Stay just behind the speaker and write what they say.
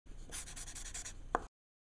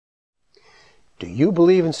Do you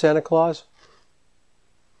believe in Santa Claus?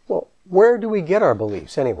 Well, where do we get our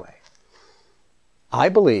beliefs anyway? I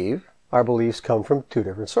believe our beliefs come from two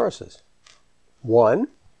different sources. One,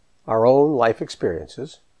 our own life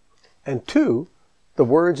experiences, and two, the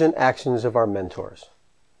words and actions of our mentors.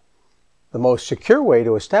 The most secure way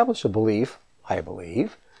to establish a belief, I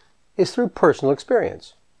believe, is through personal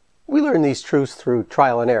experience. We learn these truths through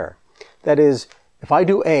trial and error. That is, if I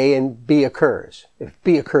do A and B occurs, if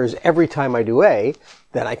B occurs every time I do A,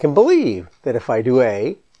 then I can believe that if I do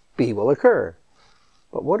A, B will occur.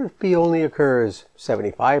 But what if B only occurs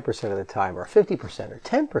 75% of the time, or 50%, or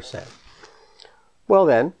 10%? Well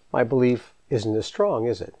then, my belief isn't as strong,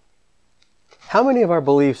 is it? How many of our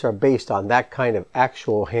beliefs are based on that kind of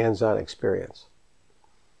actual hands-on experience?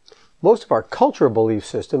 Most of our cultural belief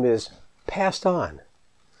system is passed on.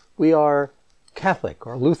 We are Catholic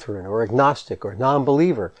or Lutheran or agnostic or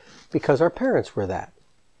non-believer because our parents were that.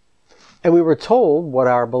 And we were told what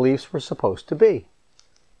our beliefs were supposed to be.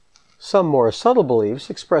 Some more subtle beliefs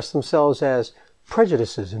express themselves as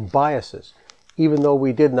prejudices and biases, even though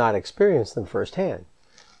we did not experience them firsthand.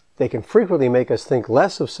 They can frequently make us think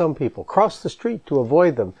less of some people, cross the street to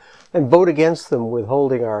avoid them, and vote against them,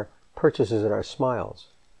 withholding our purchases and our smiles.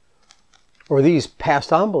 Or these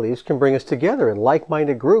passed-on beliefs can bring us together in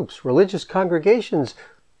like-minded groups, religious congregations,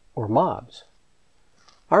 or mobs.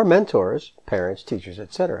 Our mentors, parents, teachers,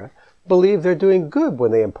 etc., believe they're doing good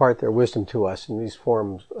when they impart their wisdom to us in these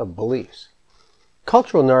forms of beliefs.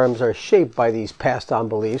 Cultural norms are shaped by these passed-on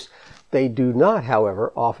beliefs. They do not,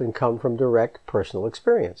 however, often come from direct personal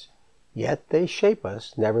experience. Yet they shape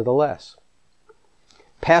us nevertheless.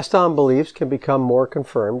 Passed-on beliefs can become more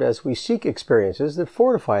confirmed as we seek experiences that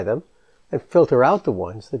fortify them and filter out the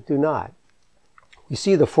ones that do not. We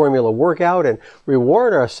see the formula work out and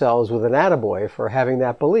reward ourselves with an attaboy for having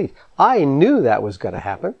that belief. I knew that was going to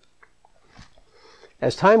happen.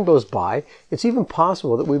 As time goes by, it's even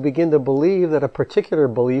possible that we begin to believe that a particular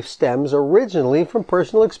belief stems originally from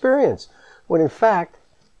personal experience, when in fact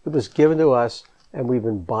it was given to us and we've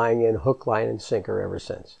been buying in hook, line, and sinker ever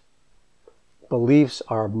since. Beliefs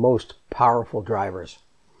are most powerful drivers.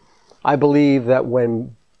 I believe that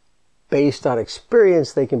when based on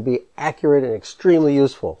experience, they can be accurate and extremely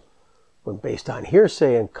useful. When based on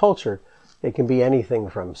hearsay and culture, they can be anything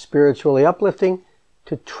from spiritually uplifting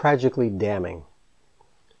to tragically damning.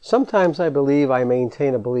 Sometimes I believe I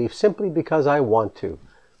maintain a belief simply because I want to,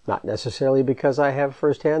 not necessarily because I have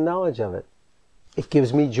first-hand knowledge of it. It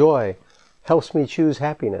gives me joy, helps me choose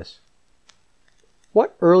happiness.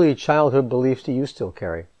 What early childhood beliefs do you still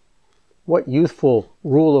carry? What youthful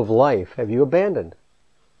rule of life have you abandoned?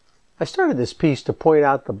 I started this piece to point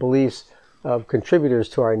out the beliefs of contributors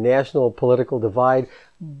to our national political divide,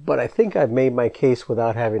 but I think I've made my case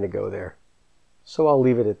without having to go there. So I'll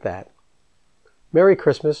leave it at that. Merry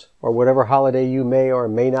Christmas, or whatever holiday you may or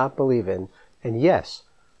may not believe in. And yes,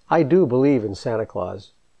 I do believe in Santa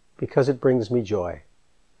Claus, because it brings me joy.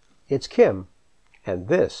 It's Kim, and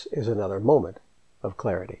this is another moment of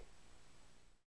clarity.